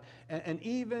God, and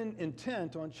even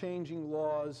intent on changing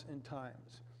laws and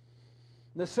times.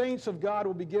 The saints of God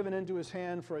will be given into his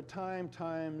hand for a time,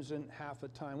 times, and half a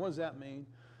time. What does that mean?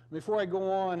 Before I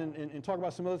go on and talk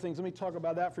about some other things, let me talk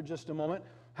about that for just a moment.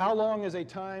 How long is a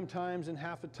time, times, and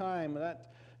half a time? A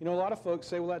lot of folks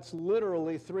say, well, that's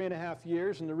literally 3.5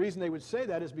 years. And the reason they would say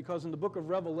that is because in the book of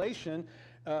Revelation,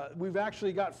 we've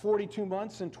actually got 42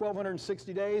 months and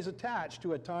 1,260 days attached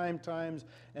to a time, times,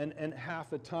 and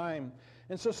half a time.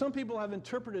 And so some people have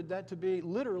interpreted that to be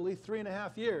literally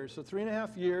 3.5 years. So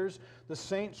 3.5 years, the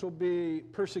saints will be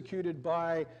persecuted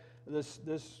by this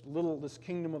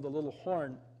kingdom of the little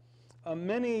horn.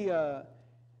 Many,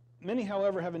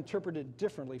 however, have interpreted it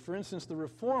differently. For instance, the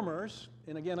Reformers,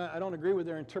 and again, I don't agree with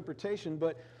their interpretation,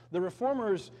 but the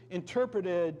Reformers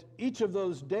interpreted each of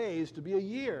those days to be a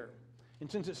year. And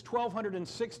since it's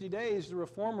 1,260 days, the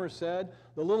Reformers said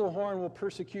the little horn will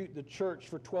persecute the church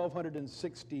for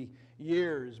 1,260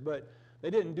 years. But they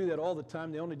didn't do that all the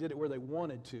time. They only did it where they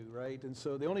wanted to, right? And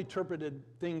so they only interpreted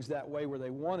things that way where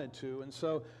they wanted to. And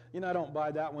so, I don't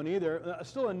buy that one either.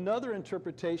 Still another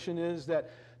interpretation is that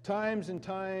time and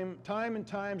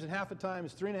times and half a time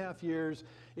is 3.5 years.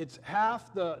 It's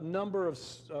half the number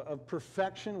of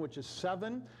perfection, which is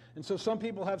 7. And so some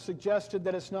people have suggested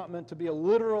that it's not meant to be a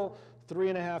literal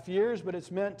 3.5 years, but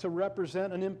it's meant to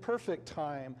represent an imperfect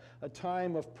time, a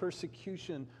time of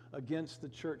persecution against the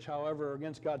church,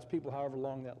 against God's people, however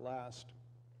long that lasts.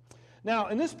 Now,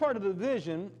 in this part of the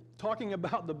vision, talking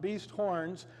about the beast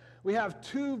horns, we have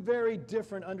 2 very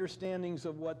different understandings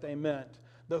of what they meant.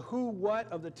 The who, what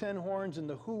of the 10 horns and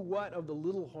the who, what of the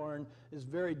little horn is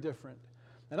very different.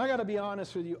 And I got to be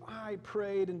honest with you, I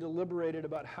prayed and deliberated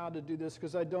about how to do this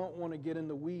because I don't want to get in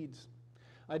the weeds.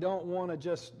 I don't want to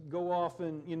just go off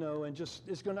and, I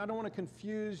don't want to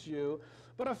confuse you.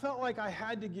 But I felt like I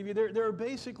had to give you, there are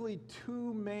basically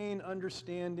 2 main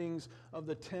understandings of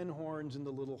the 10 horns and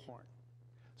the little horn.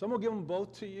 So I'm going to give them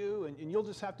both to you, and you'll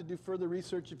just have to do further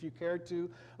research if you care to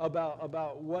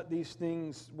about what these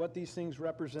things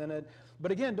represented.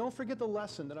 But again, don't forget the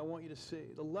lesson that I want you to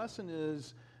see. The lesson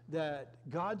is that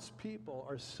God's people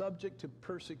are subject to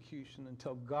persecution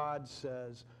until God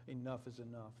says enough is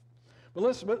enough.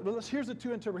 But here's the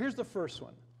 2 interpretations. Here's the first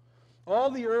one.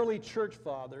 All the early church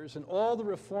fathers and all the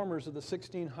reformers of the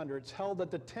 1600s held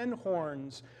that the 10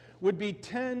 horns would be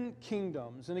 10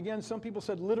 kingdoms. And again, some people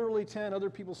said literally 10. Other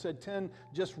people said 10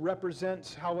 just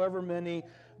represents however many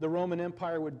the Roman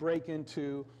Empire would break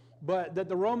into but that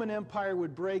the Roman Empire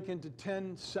would break into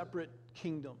 10 separate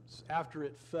kingdoms after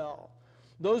it fell.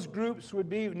 Those groups would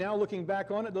be, now looking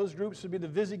back on it, those groups would be the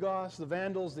Visigoths, the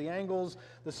Vandals, the Angles,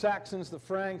 the Saxons, the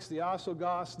Franks, the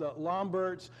Ostrogoths, the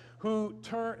Lombards, who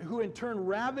in turn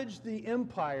ravaged the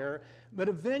empire, but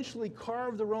eventually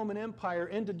carved the Roman Empire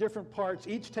into different parts,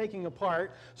 each taking a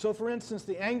part. So for instance,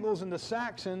 the Angles and the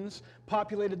Saxons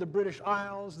populated the British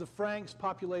Isles, the Franks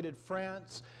populated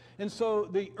France. And so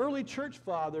the early church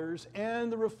fathers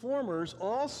and the reformers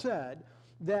all said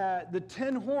that the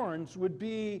 10 horns would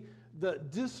be the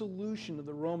dissolution of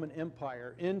the Roman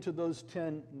Empire into those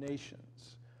 10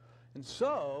 nations. And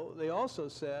so they also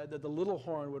said that the little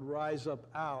horn would rise up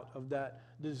out of that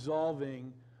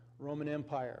dissolving Roman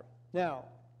Empire. Now,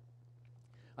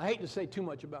 I hate to say too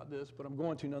much about this, but I'm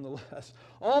going to nonetheless.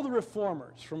 All the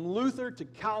reformers, from Luther to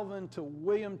Calvin to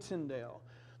William Tyndale,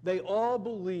 they all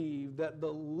believed that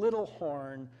the little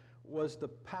horn was the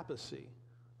papacy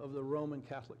of the Roman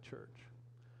Catholic Church.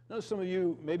 I know some of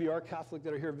you maybe are Catholic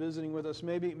that are here visiting with us.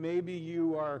 Maybe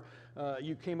you are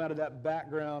you came out of that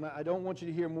background. I don't want you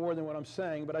to hear more than what I'm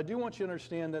saying, but I do want you to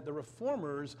understand that the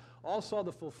reformers all saw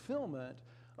the fulfillment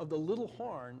of the little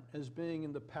horn as being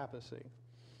in the papacy.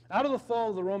 Out of the fall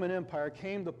of the Roman Empire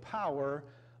came the power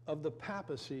of the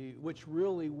papacy, which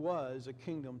really was a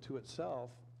kingdom to itself.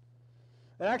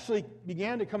 It actually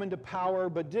began to come into power,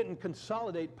 but didn't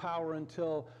consolidate power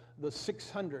until the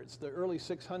 600s, the early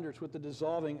 600s, with the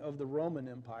dissolving of the Roman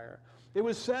Empire. It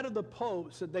was said of the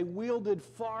popes that they wielded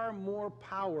far more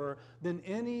power than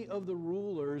any of the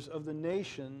rulers of the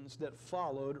nations that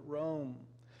followed Rome.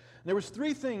 And there was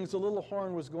three things the little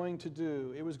horn was going to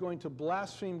do. It was going to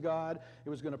blaspheme God, it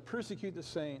was going to persecute the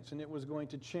saints, and it was going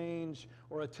to change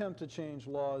or attempt to change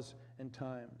laws and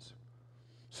times.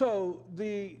 So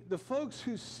the folks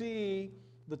who see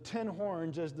the 10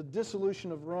 horns as the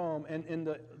dissolution of Rome and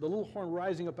the little horn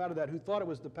rising up out of that, who thought it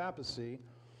was the papacy,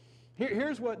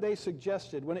 here's what they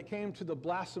suggested when it came to the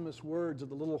blasphemous words of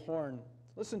the little horn.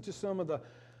 Listen to some of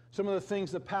the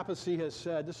things the papacy has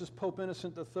said. This is Pope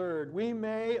Innocent III. We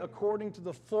may, according to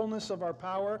the fullness of our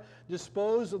power,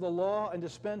 dispose of the law and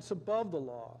dispense above the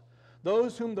law.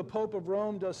 Those whom the Pope of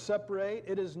Rome does separate,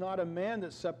 it is not a man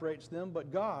that separates them,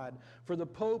 but God. For the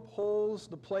Pope holds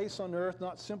the place on earth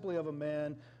not simply of a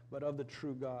man, but of the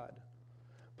true God.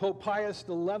 Pope Pius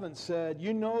XI said,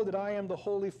 you know that I am the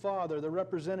Holy Father, the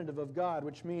representative of God,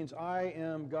 which means I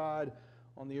am God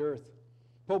on the earth.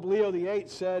 Pope Leo VIII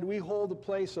said, we hold the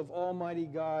place of Almighty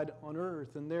God on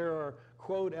earth. And there are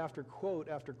quote after quote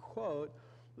after quote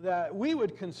that we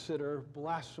would consider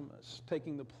blasphemous,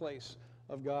 taking the place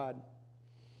of God.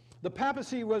 The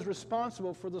papacy was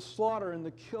responsible for the slaughter and the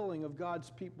killing of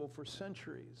God's people for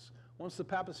centuries. Once the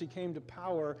papacy came to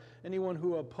power, anyone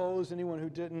who opposed, anyone who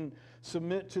didn't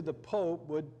submit to the Pope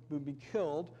would be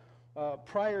killed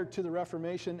prior to the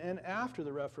Reformation and after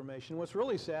the Reformation. What's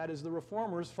really sad is the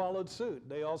reformers followed suit.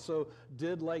 They also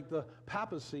did like the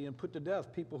papacy and put to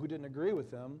death people who didn't agree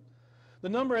with them. The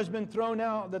number has been thrown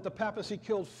out that the papacy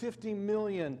killed 50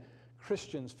 million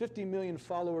Christians, 50 million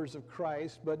followers of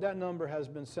Christ, but that number has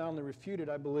been soundly refuted,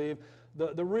 I believe.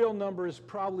 The real number is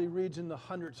probably reads in the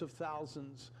hundreds of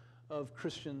thousands of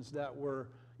Christians that were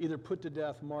either put to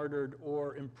death, martyred,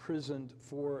 or imprisoned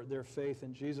for their faith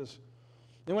in Jesus.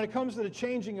 And when it comes to the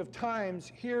changing of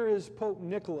times, here is Pope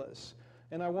Nicholas.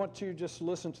 And I want to just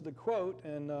listen to the quote,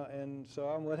 and so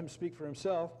I'm going to let him speak for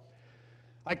himself.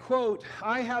 I quote,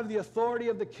 I have the authority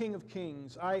of the King of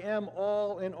Kings. I am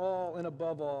all and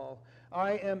above all.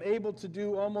 I am able to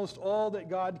do almost all that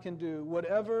God can do.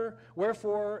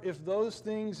 Wherefore, if those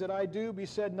things that I do be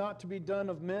said not to be done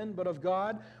of men, but of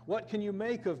God, what can you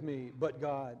make of me but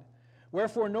God?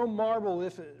 Wherefore no marvel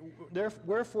if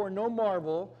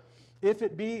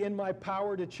it be in my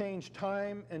power to change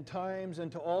time and times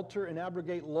and to alter and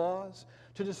abrogate laws,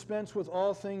 to dispense with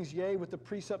all things, yea, with the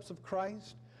precepts of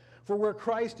Christ. For where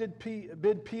Christ did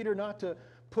bid Peter not to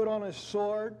put on his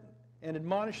sword and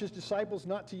admonish his disciples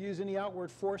not to use any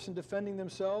outward force in defending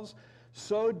themselves,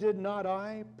 so did not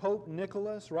I, Pope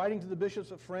Nicholas, writing to the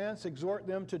bishops of France, exhort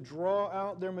them to draw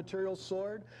out their material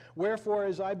sword. Wherefore,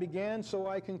 as I began, so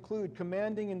I conclude,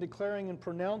 commanding and declaring and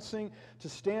pronouncing to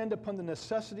stand upon the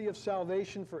necessity of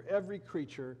salvation for every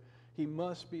creature, he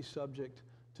must be subject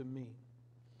to me.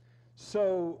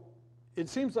 So it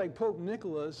seems like Pope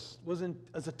Nicholas was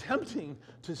attempting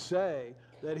to say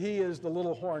that he is the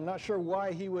little horn. Not sure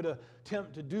why he would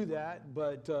attempt to do that,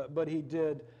 but he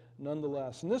did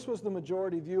nonetheless. And this was the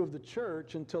majority view of the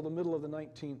church until the middle of the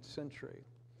 19th century.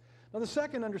 Now, the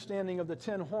second understanding of the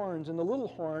 10 horns and the little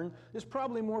horn is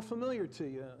probably more familiar to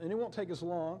you, and it won't take us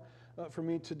long. for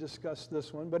me to discuss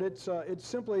this one, but it's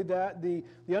simply that the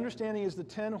understanding is the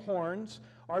 10 horns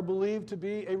are believed to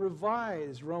be a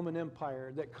revised Roman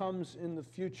Empire that comes in the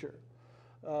future.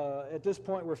 At this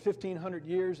point, we're 1,500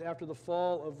 years after the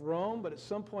fall of Rome, but at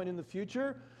some point in the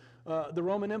future, the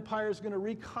Roman Empire is going to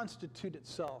reconstitute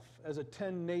itself as a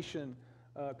 10-nation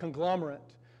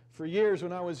conglomerate. For years,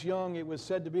 when I was young, it was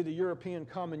said to be the European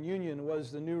Common Union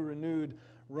was the new renewed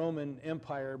Roman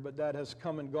Empire, but that has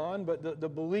come and gone. But the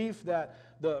belief that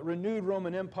the renewed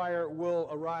Roman Empire will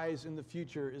arise in the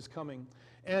future is coming.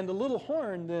 And the little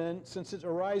horn then, since it's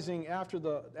arising after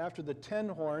the 10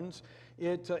 horns,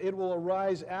 it will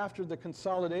arise after the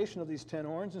consolidation of these 10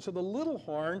 horns. And so the little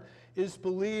horn is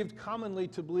believed commonly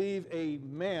to believe a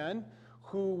man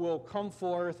who will come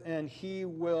forth and he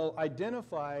will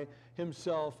identify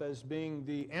himself as being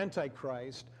the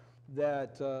Antichrist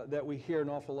that we hear an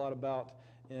awful lot about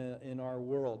in our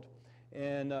world.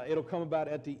 And it'll come about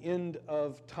at the end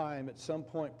of time, at some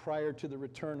point prior to the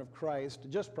return of Christ,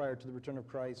 just prior to the return of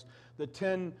Christ. The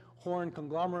 10-horn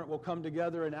conglomerate will come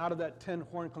together, and out of that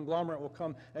 10-horn conglomerate will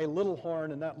come a little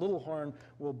horn, and that little horn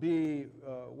will be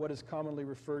what is commonly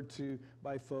referred to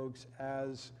by folks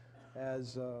as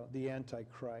the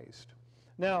Antichrist.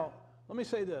 Now, let me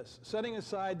say this. Setting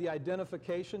aside the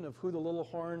identification of who the little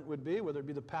horn would be, whether it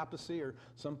be the papacy or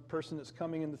some person that's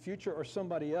coming in the future or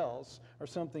somebody else or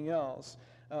something else,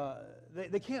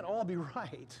 they can't all be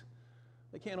right.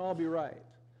 They can't all be right.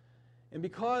 And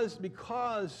because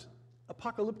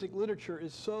apocalyptic literature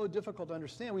is so difficult to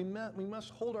understand, we must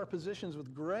hold our positions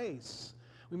with grace.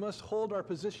 We must hold our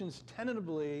positions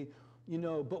tentatively,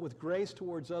 but with grace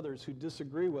towards others who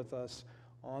disagree with us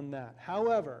on that.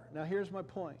 However, now here's my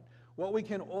point. What we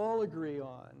can all agree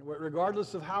on,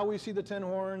 regardless of how we see the 10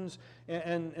 horns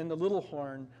and the little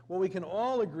horn, what we can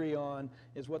all agree on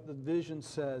is what the vision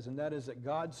says, and that is that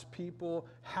God's people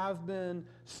have been,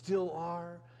 still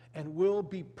are, and will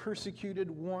be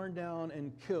persecuted, worn down,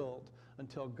 and killed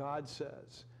until God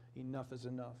says, enough is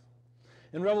enough.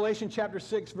 In Revelation chapter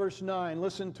 6, verse 9,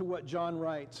 listen to what John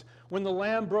writes. When the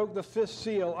Lamb broke the fifth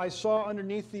seal, I saw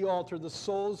underneath the altar the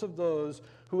souls of those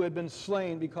who had been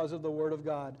slain because of the word of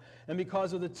God and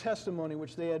because of the testimony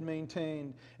which they had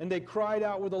maintained. And they cried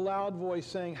out with a loud voice,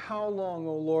 saying, How long,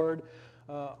 O Lord,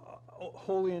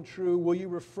 holy and true, will you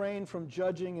refrain from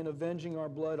judging and avenging our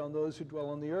blood on those who dwell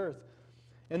on the earth?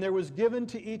 And there was given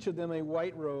to each of them a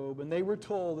white robe, and they were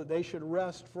told that they should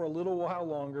rest for a little while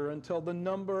longer until the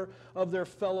number of their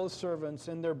fellow servants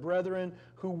and their brethren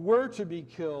who were to be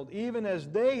killed, even as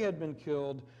they had been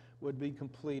killed, would be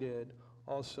completed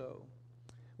also.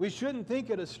 We shouldn't think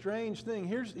it a strange thing.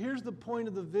 Here's the point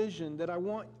of the vision that I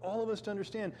want all of us to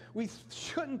understand. We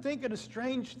shouldn't think it a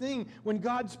strange thing when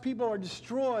God's people are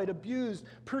destroyed, abused,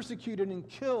 persecuted, and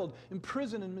killed,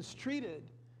 imprisoned, and mistreated.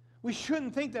 We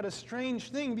shouldn't think that a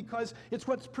strange thing because it's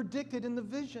what's predicted in the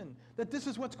vision, that this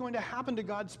is what's going to happen to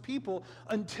God's people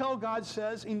until God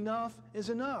says enough is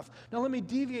enough. Now let me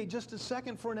deviate just a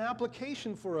second for an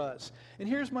application for us. And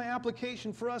here's my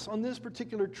application for us on this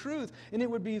particular truth, and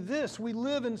it would be this. We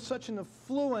live in such an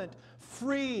affluent,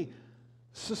 free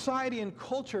society and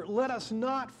culture. Let us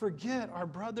not forget our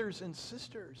brothers and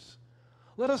sisters.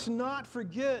 Let us not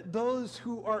forget those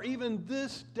who are even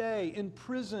this day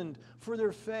imprisoned for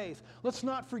their faith. Let's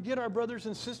not forget our brothers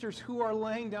and sisters who are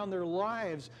laying down their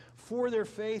lives for their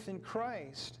faith in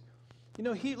Christ.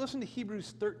 Listen to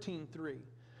Hebrews 13:3.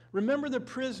 Remember the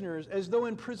prisoners as though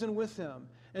in prison with them,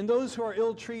 and those who are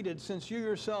ill-treated, since you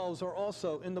yourselves are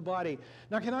also in the body.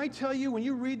 Now, can I tell you, when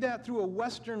you read that through a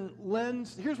Western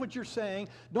lens, here's what you're saying.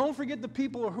 Don't forget the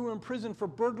people who are in prison for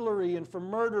burglary and for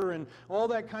murder and all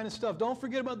that kind of stuff. Don't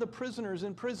forget about the prisoners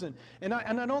in prison. And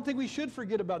I don't think we should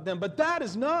forget about them. But that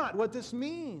is not what this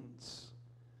means.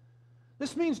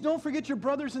 This means don't forget your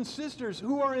brothers and sisters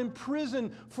who are in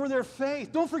prison for their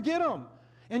faith. Don't forget them.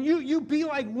 And you be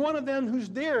like one of them who's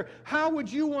there. How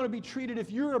would you want to be treated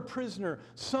if you're a prisoner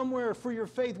somewhere for your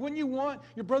faith? Wouldn't you want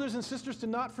your brothers and sisters to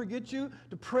not forget you,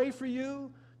 to pray for you,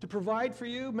 to provide for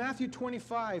you? Matthew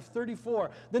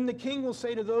 25:34. Then the king will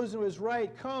say to those on his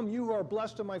right, Come, you who are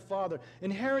blessed of my Father.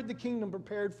 Inherit the kingdom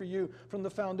prepared for you from the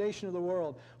foundation of the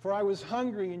world. For I was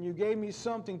hungry, and you gave me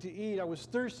something to eat. I was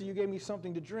thirsty, you gave me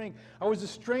something to drink. I was a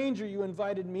stranger, you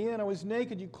invited me in. I was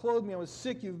naked, you clothed me. I was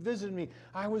sick, you visited me.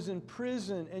 I was in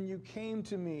prison, and you came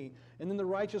to me. And then the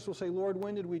righteous will say, Lord,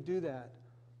 when did we do that?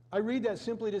 I read that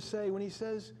simply to say, when he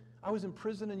says, I was in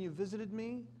prison and you visited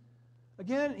me,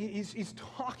 again, he's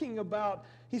talking about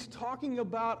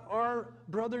our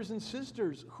brothers and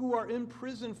sisters who are in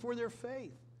prison for their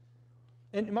faith.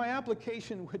 And my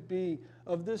application would be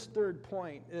of this third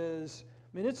point is,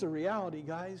 it's a reality,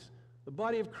 guys. The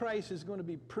body of Christ is going to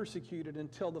be persecuted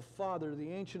until the Father,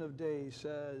 the Ancient of Days,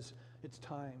 says it's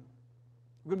time.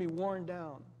 We're going to be worn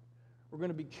down. We're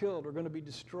going to be killed. We're going to be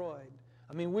destroyed.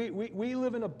 I mean, we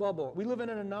live in a bubble. We live in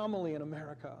an anomaly in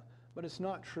America, but it's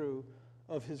not true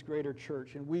of His greater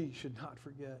church, and we should not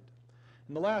forget.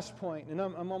 And the last point, and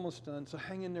I'm almost done, so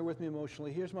hang in there with me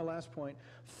emotionally. Here's my last point.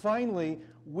 Finally,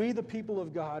 we, the people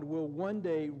of God, will one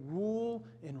day rule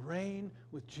and reign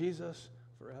with Jesus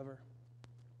forever.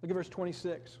 Look at verse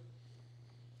 26.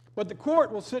 But the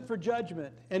court will sit for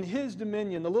judgment, and His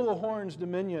dominion, the little horn's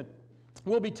dominion,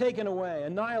 will be taken away,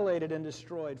 annihilated, and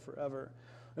destroyed forever.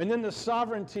 And then the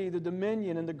sovereignty, the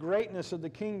dominion, and the greatness of the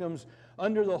kingdoms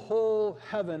under the whole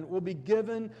heaven will be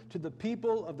given to the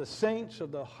people of the saints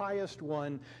of the highest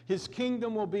one. His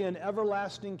kingdom will be an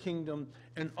everlasting kingdom,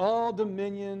 and all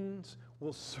dominions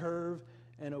will serve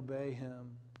and obey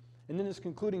Him. And then this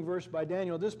concluding verse by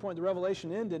Daniel. At this point, the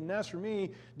revelation ended, and as for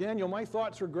me, Daniel, my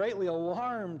thoughts were greatly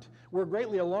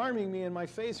alarming me, and my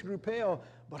face grew pale,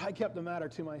 but I kept the matter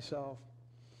to myself.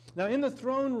 Now, in the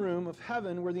throne room of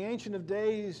heaven, where the Ancient of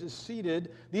Days is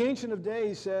seated, the Ancient of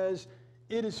Days says,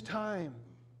 it is time.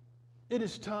 It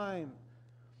is time.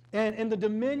 And the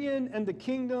dominion and the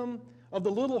kingdom of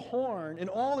the little horn and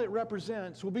all it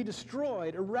represents will be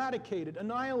destroyed, eradicated,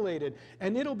 annihilated,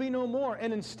 and it'll be no more.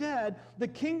 And instead, the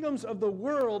kingdoms of the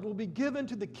world will be given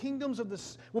to the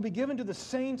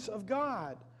saints of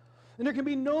God. And there can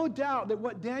be no doubt that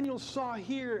what Daniel saw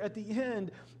here at the end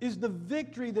is the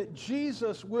victory that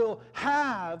Jesus will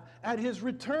have at His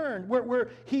return, where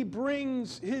He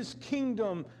brings His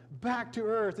kingdom back to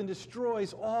earth and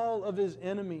destroys all of His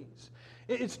enemies.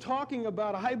 It's talking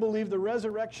about, I believe, the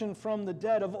resurrection from the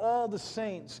dead of all the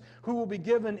saints who will be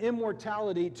given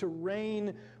immortality to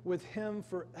reign with Him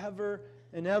forever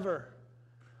and ever.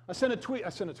 I sent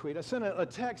a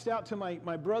text out to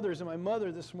my brothers and my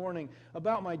mother this morning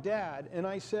about my dad, and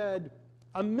I said,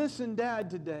 I'm missing Dad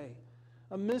today.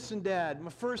 I'm missing Dad. My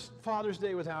first Father's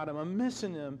Day without him. I'm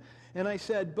missing him. And I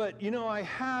said, but you know, I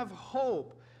have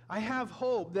hope. I have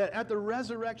hope that at the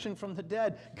resurrection from the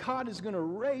dead, God is going to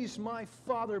raise my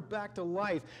father back to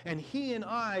life, and he and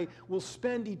I will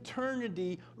spend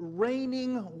eternity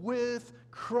reigning with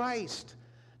Christ.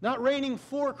 Not reigning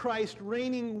for Christ,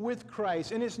 reigning with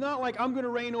Christ. And it's not like I'm going to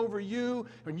reign over you,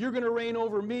 and you're going to reign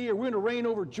over me, or we're going to reign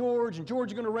over George, and George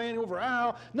is going to reign over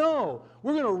Al. No,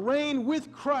 we're going to reign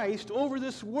with Christ over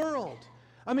this world.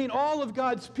 I mean, all of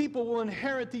God's people will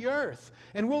inherit the earth,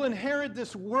 and we'll inherit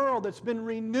this world that's been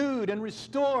renewed and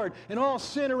restored and all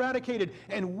sin eradicated,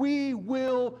 and we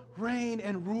will reign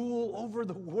and rule over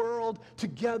the world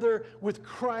together with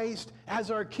Christ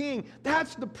as our King.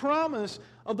 That's the promise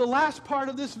of the last part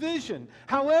of this vision.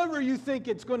 However you think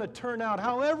it's going to turn out,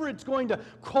 however it's going to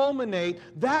culminate,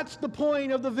 that's the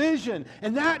point of the vision,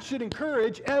 and that should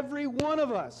encourage every one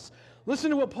of us. Listen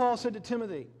to what Paul said to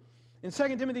Timothy. In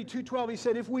 2 Timothy 2:12, he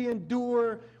said, if we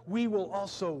endure, we will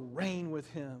also reign with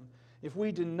Him. If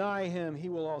we deny Him, He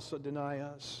will also deny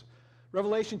us.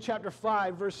 Revelation chapter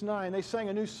 5, verse 9, they sang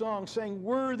a new song saying,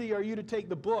 worthy are you to take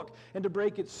the book and to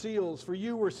break its seals, for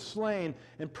you were slain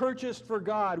and purchased for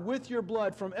God with your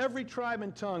blood from every tribe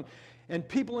and tongue and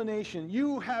people and nation.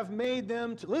 You have made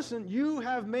them to, listen, you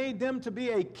have made them to be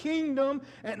a kingdom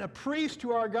and a priest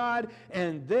to our God,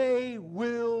 and they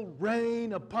will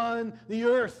reign upon the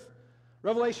earth.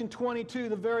 Revelation 22,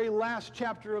 the very last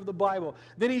chapter of the Bible.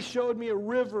 Then He showed me a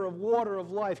river of water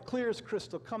of life, clear as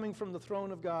crystal, coming from the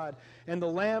throne of God, and the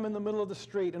Lamb in the middle of the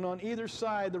street. And on either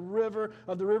side the river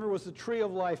was the tree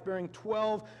of life, bearing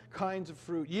 12 kinds of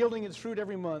fruit, yielding its fruit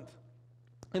every month.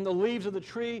 And the leaves of the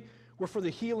tree were for the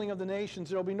healing of the nations.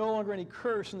 There will be no longer any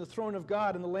curse, and the throne of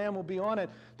God and the Lamb will be on it.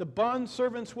 The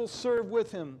bondservants will serve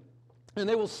with Him, and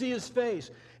they will see His face,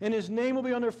 and His name will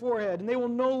be on their forehead, and there will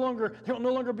no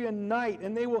longer be a night,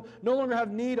 and they will no longer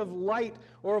have need of light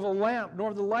or of a lamp,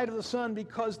 nor of the light of the sun,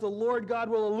 because the Lord God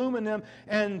will illumine them,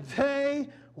 and they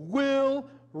will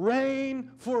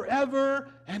reign forever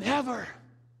and ever.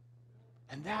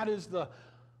 And that is the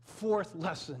fourth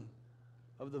lesson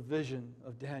of the vision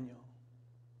of Daniel.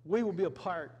 We will be a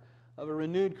part of a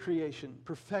renewed creation,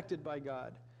 perfected by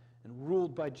God and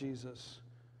ruled by Jesus,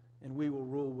 and we will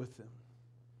rule with Him.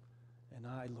 And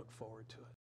I look forward to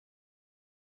it.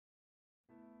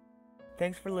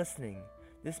 Thanks for listening.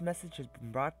 This message has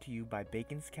been brought to you by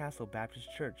Bacon's Castle Baptist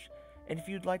Church. And if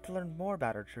you'd like to learn more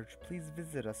about our church, please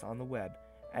visit us on the web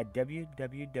at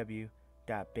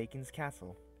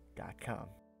www.baconscastle.com.